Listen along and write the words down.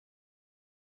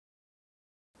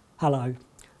Hello,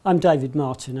 I'm David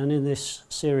Martin, and in this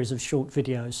series of short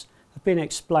videos I've been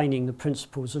explaining the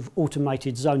principles of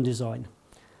automated zone design.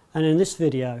 And in this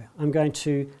video I'm going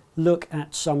to look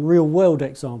at some real-world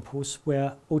examples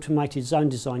where automated zone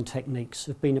design techniques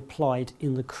have been applied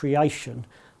in the creation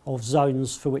of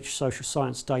zones for which social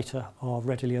science data are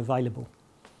readily available.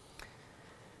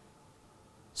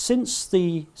 Since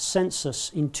the census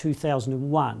in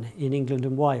 2001 in England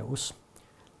and Wales,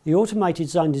 the automated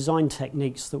zone design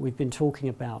techniques that we've been talking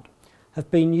about have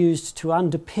been used to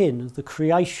underpin the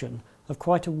creation of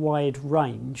quite a wide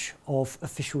range of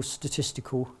official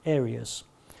statistical areas.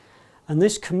 And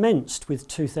this commenced with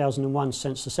 2001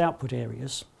 census output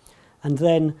areas, and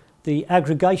then the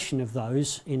aggregation of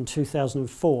those in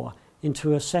 2004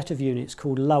 into a set of units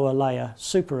called lower layer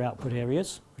super output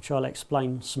areas, which I'll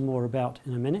explain some more about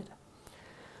in a minute.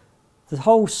 The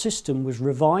whole system was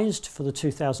revised for the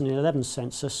 2011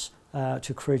 census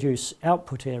to produce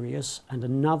output areas and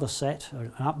another set,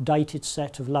 an updated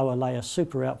set of lower layer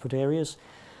super output areas,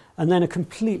 and then a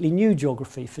completely new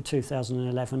geography for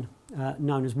 2011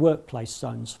 known as workplace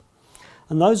zones.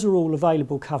 And those are all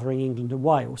available covering England and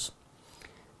Wales.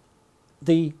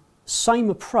 The same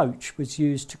approach was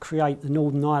used to create the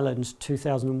Northern Ireland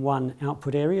 2001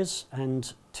 output areas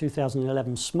and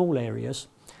 2011 small areas,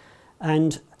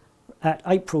 and at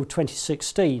April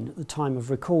 2016, at the time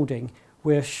of recording,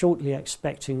 we're shortly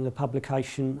expecting the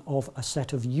publication of a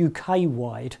set of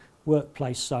UK-wide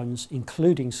workplace zones,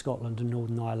 including Scotland and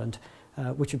Northern Ireland,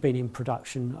 which have been in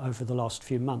production over the last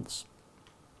few months.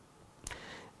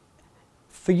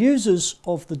 For users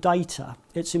of the data,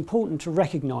 it's important to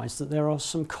recognise that there are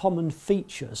some common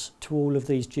features to all of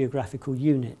these geographical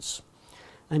units.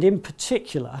 And in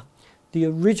particular, the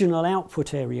original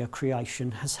output area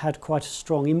creation has had quite a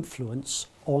strong influence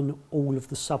on all of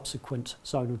the subsequent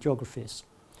zonal geographies.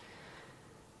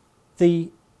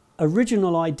 The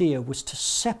original idea was to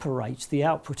separate the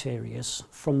output areas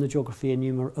from the geography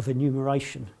of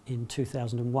enumeration in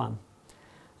 2001.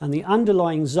 And the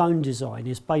underlying zone design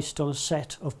is based on a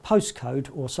set of postcode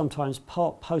or sometimes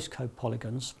part postcode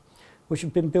polygons, which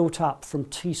have been built up from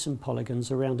Thiessen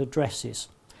polygons around addresses.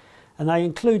 And they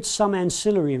include some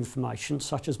ancillary information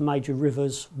such as major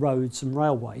rivers, roads and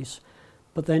railways,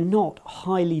 but they're not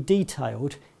highly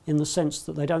detailed in the sense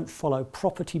that they don't follow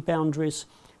property boundaries,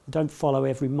 they don't follow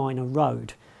every minor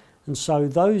road. And so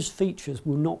those features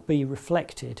will not be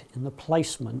reflected in the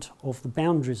placement of the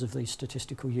boundaries of these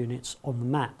statistical units on the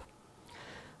map.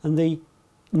 And the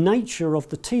nature of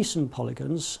the Thiessen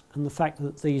polygons and the fact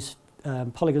that these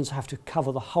polygons have to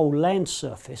cover the whole land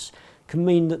surface can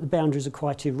mean that the boundaries are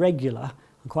quite irregular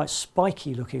and quite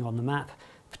spiky looking on the map,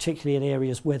 particularly in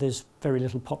areas where there's very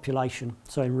little population,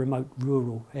 so in remote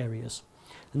rural areas.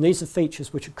 And these are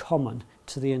features which are common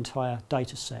to the entire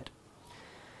data set.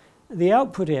 The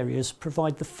output areas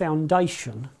provide the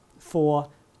foundation for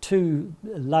two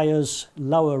layers,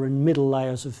 lower and middle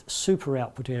layers of super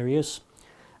output areas,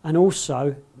 and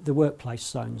also the workplace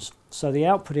zones. So the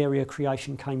output area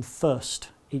creation came first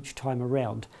each time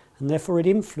around, and therefore it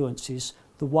influences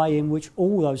the way in which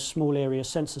all those small area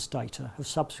census data have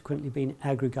subsequently been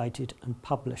aggregated and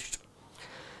published.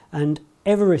 And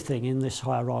everything in this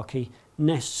hierarchy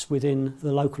nests within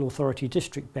the local authority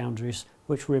district boundaries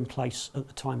which were in place at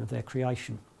the time of their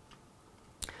creation.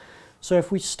 So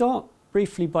if we start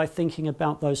briefly by thinking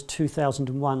about those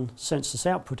 2001 census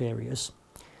output areas,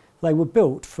 they were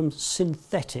built from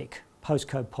synthetic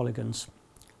postcode polygons,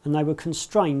 and they were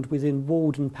constrained within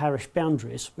ward and parish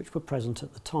boundaries which were present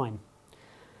at the time.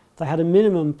 They had a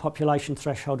minimum population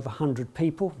threshold of 100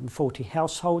 people and 40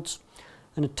 households,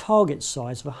 and a target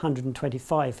size of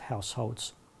 125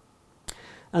 households.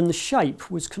 And the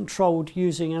shape was controlled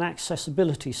using an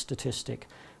accessibility statistic,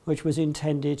 which was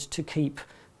intended to keep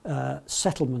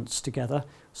settlements together,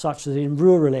 such that in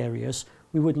rural areas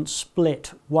we wouldn't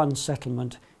split one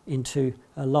settlement into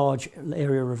a large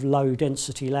area of low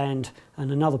density land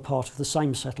and another part of the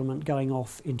same settlement going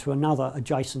off into another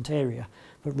adjacent area,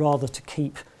 but rather to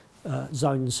keep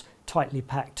zones tightly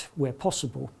packed where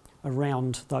possible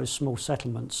around those small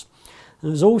settlements.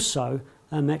 And there's also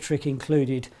a metric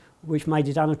included which made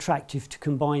it unattractive to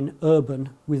combine urban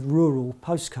with rural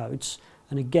postcodes,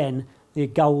 and again the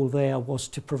goal there was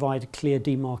to provide a clear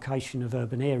demarcation of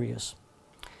urban areas.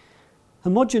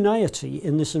 Homogeneity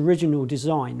in this original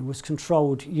design was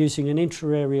controlled using an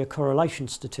intra-area correlation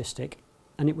statistic,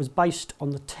 and it was based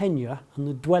on the tenure and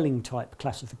the dwelling type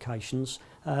classifications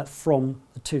from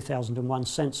the 2001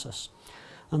 census.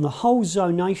 And the whole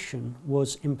zonation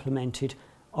was implemented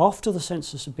after the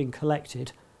census had been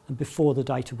collected and before the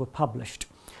data were published.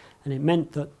 And it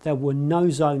meant that there were no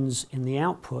zones in the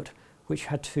output which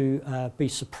had to be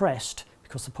suppressed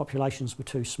because the populations were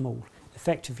too small.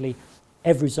 Effectively,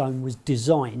 every zone was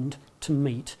designed to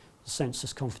meet the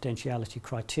census confidentiality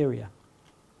criteria.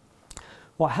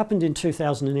 What happened in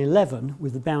 2011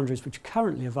 with the boundaries which are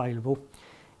currently available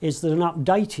is that an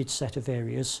updated set of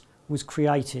areas was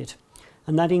created,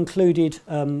 and that included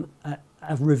a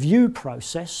review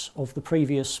process of the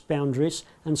previous boundaries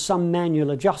and some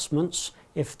manual adjustments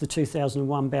if the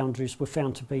 2001 boundaries were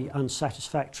found to be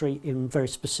unsatisfactory in very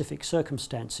specific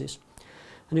circumstances.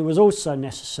 And it was also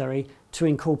necessary to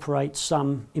incorporate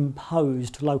some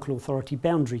imposed local authority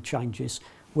boundary changes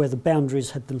where the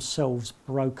boundaries had themselves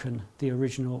broken the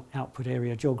original output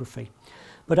area geography.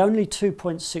 But only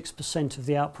 2.6% of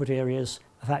the output areas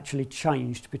have actually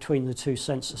changed between the two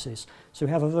censuses, so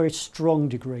we have a very strong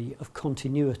degree of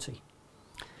continuity.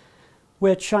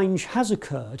 Where change has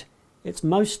occurred, it's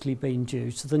mostly been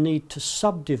due to the need to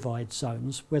subdivide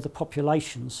zones where the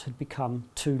populations had become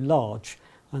too large,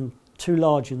 and too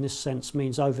large in this sense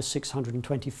means over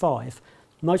 625,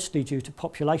 mostly due to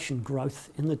population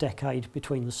growth in the decade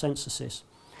between the censuses.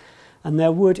 And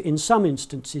there would in some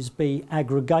instances be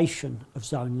aggregation of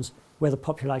zones where the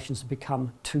populations have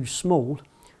become too small,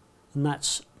 and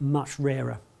that's much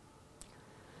rarer.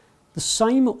 The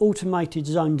same automated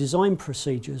zone design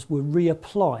procedures were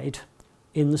reapplied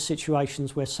in the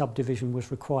situations where subdivision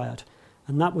was required,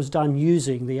 and that was done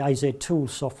using the AZ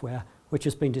Tools software, which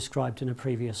has been described in a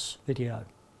previous video.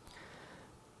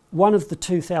 One of the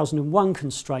 2001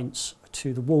 constraints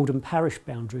to the Walden parish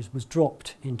boundaries was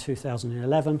dropped in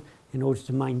 2011 in order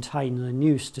to maintain the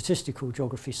new statistical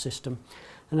geography system,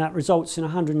 and that results in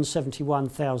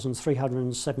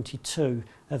 171,372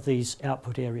 of these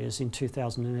output areas in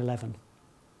 2011.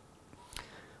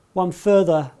 One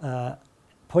further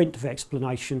point of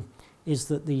explanation is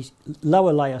that the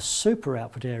lower layer super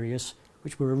output areas,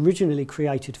 which were originally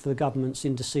created for the government's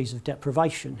indices of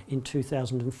deprivation in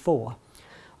 2004,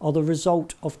 are the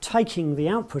result of taking the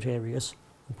output areas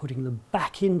and putting them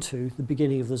back into the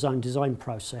beginning of the zone design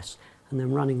process and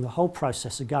then running the whole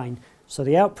process again, so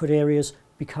the output areas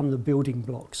become the building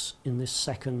blocks in this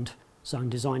second zone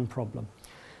design problem.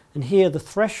 And here the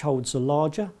thresholds are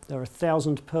larger. There are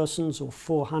 1,000 persons or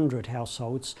 400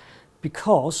 households,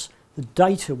 because the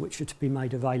data which are to be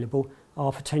made available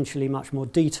are potentially much more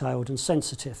detailed and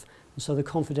sensitive, and so the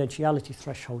confidentiality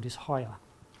threshold is higher.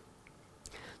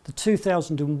 The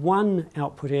 2001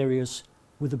 output areas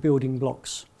were the building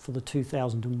blocks for the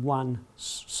 2001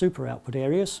 super output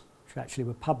areas, which actually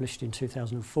were published in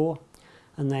 2004,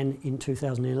 and then in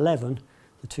 2011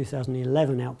 the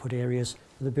 2011 output areas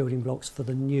are the building blocks for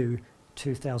the new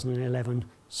 2011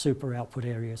 super output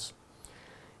areas.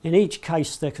 In each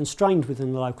case they're constrained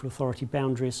within the local authority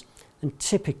boundaries, and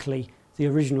typically the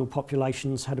original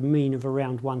populations had a mean of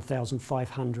around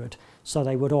 1,500, so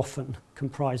they would often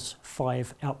comprise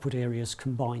 5 output areas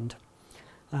combined.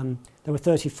 There were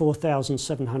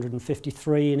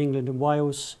 34,753 in England and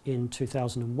Wales in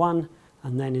 2001,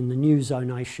 and then in the new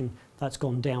zonation that's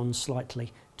gone down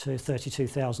slightly to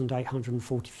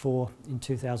 32,844 in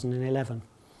 2011.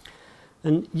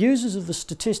 And users of the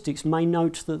statistics may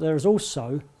note that there is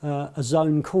also a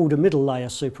zone called a middle layer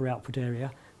super output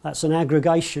area. That's an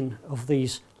aggregation of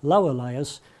these lower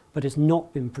layers, but it's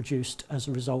not been produced as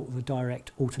a result of a direct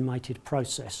automated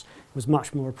process. It was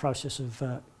much more a process of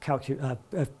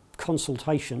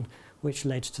consultation which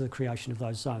led to the creation of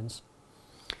those zones.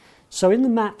 So in the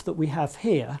map that we have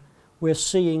here, we're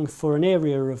seeing for an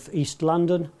area of East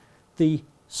London the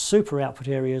super output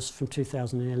areas from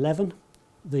 2011.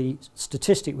 The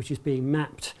statistic which is being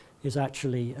mapped is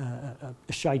actually a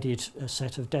shaded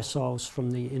set of deciles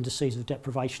from the indices of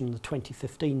deprivation in the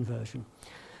 2015 version.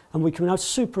 And we can now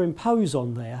superimpose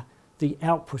on there the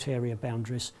output area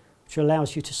boundaries, which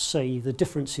allows you to see the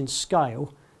difference in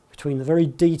scale between the very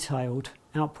detailed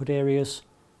output areas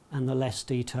and the less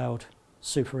detailed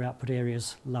super output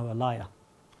areas lower layer.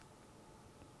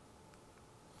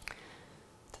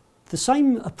 The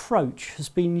same approach has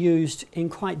been used in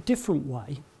quite different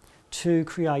way to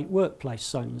create workplace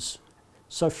zones.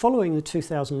 So following the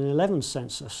 2011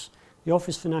 census, the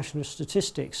Office for National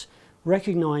Statistics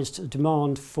recognised a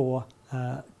demand for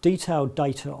detailed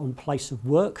data on place of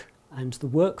work and the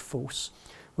workforce,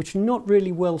 which are not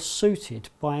really well suited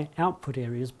by output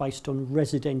areas based on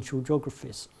residential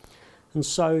geographies. And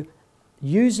so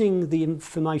using the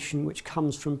information which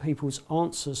comes from people's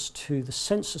answers to the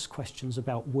census questions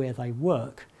about where they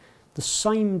work, the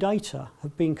same data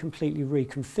have been completely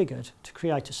reconfigured to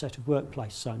create a set of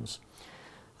workplace zones.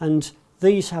 And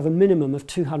these have a minimum of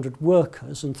 200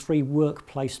 workers and 3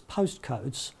 workplace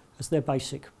postcodes as their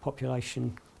basic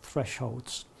population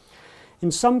thresholds. In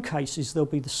some cases, they'll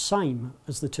be the same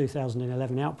as the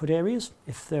 2011 output areas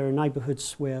if there are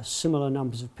neighbourhoods where similar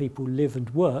numbers of people live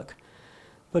and work,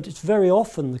 but it's very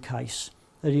often the case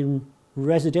that in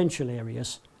residential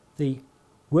areas, the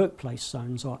workplace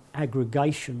zones are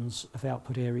aggregations of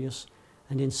output areas,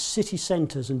 and in city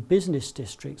centres and business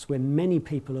districts where many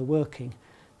people are working,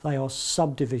 they are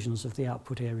subdivisions of the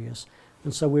output areas.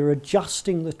 And so we're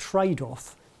adjusting the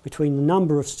trade-off between the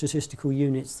number of statistical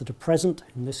units that are present,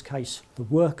 in this case the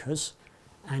workers,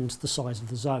 and the size of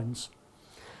the zones.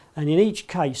 And in each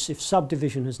case, if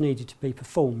subdivision has needed to be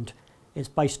performed, it's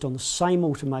based on the same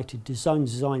automated zone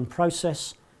design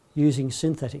process using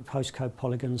synthetic postcode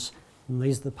polygons, and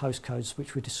these are the postcodes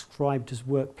which were described as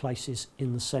workplaces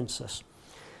in the census.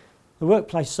 The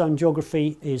workplace zone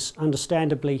geography is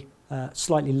understandably a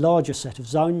slightly larger set of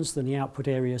zones than the output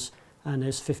areas, and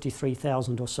there's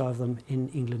 53,000 or so of them in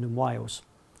England and Wales.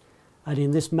 And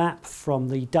in this map from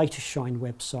the DataShine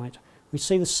website, we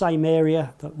see the same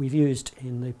area that we've used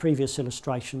in the previous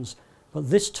illustrations, but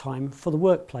this time for the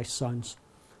workplace zones.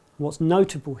 What's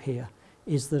notable here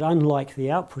is that unlike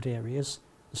the output areas,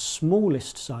 the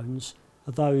smallest zones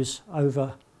are those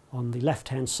over on the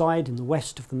left-hand side in the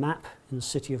west of the map in the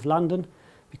City of London,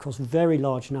 because very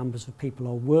large numbers of people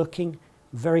are working,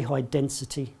 very high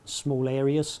density, small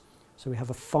areas. So we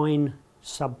have a fine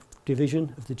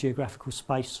subdivision of the geographical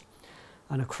space,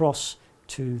 and across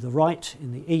to the right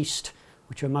in the east,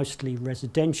 which are mostly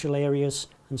residential areas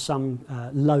and some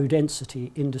low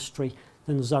density industry,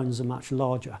 then the zones are much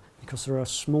larger because there are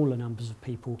smaller numbers of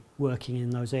people working in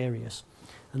those areas.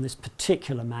 And this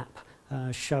particular map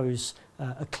shows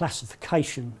a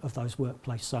classification of those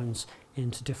workplace zones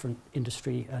into different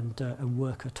industry and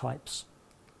worker types.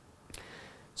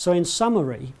 So in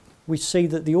summary, we see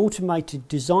that the automated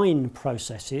design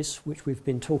processes, which we've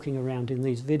been talking around in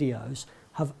these videos,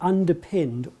 have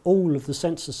underpinned all of the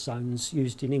census zones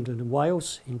used in England and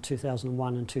Wales in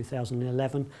 2001 and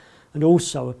 2011, and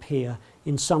also appear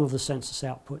in some of the census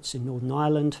outputs in Northern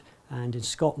Ireland and in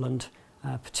Scotland,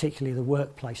 particularly the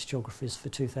workplace geographies for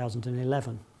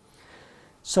 2011.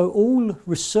 So all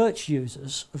research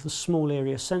users of the small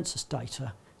area census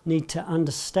data need to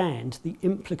understand the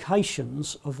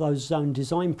implications of those zone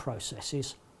design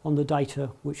processes on the data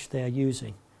which they're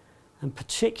using. In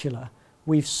particular,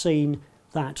 we've seen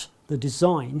that the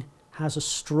design has a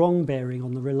strong bearing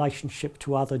on the relationship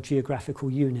to other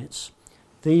geographical units.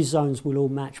 These zones will all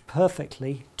match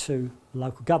perfectly to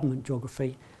local government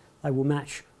geography. They will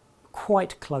match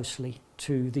quite closely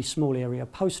to the small area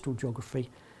postal geography,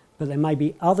 but there may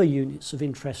be other units of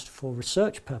interest for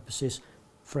research purposes,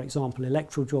 for example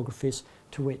electoral geographies,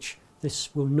 to which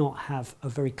this will not have a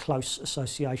very close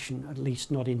association, at least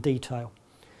not in detail.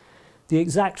 The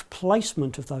exact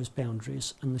placement of those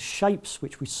boundaries and the shapes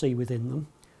which we see within them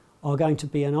are going to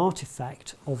be an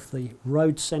artefact of the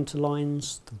road centre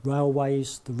lines, the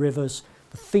railways, the rivers,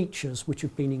 the features which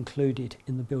have been included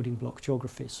in the building block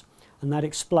geographies. And that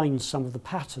explains some of the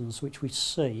patterns which we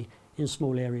see in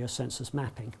small area census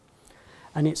mapping.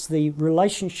 And it's the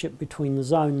relationship between the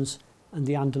zones and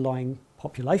the underlying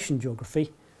population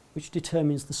geography which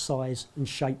determines the size and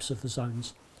shapes of the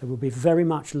zones. They will be very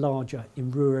much larger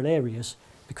in rural areas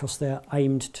because they're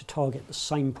aimed to target the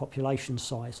same population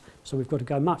size. So we've got to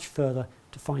go much further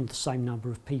to find the same number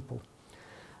of people.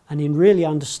 And in really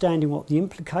understanding what the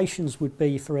implications would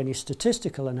be for any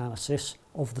statistical analysis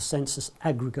of the census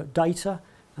aggregate data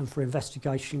and for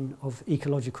investigation of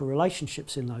ecological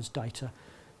relationships in those data,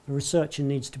 the researcher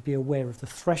needs to be aware of the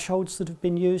thresholds that have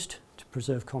been used to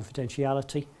preserve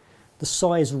confidentiality, the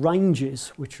size ranges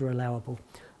which are allowable,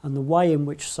 and the way in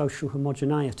which social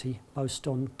homogeneity, based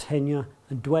on tenure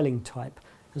and dwelling type,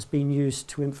 has been used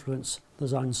to influence the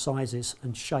zone sizes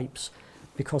and shapes,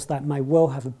 because that may well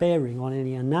have a bearing on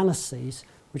any analyses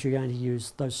which are going to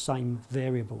use those same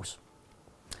variables.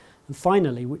 And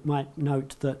finally, we might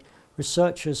note that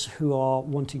researchers who are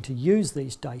wanting to use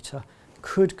these data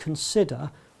could consider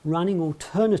running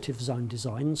alternative zone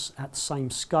designs at the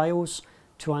same scales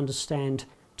to understand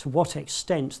to what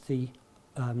extent the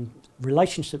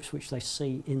relationships which they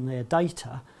see in their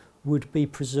data would be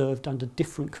preserved under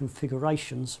different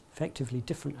configurations, effectively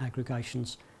different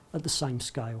aggregations, at the same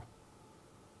scale.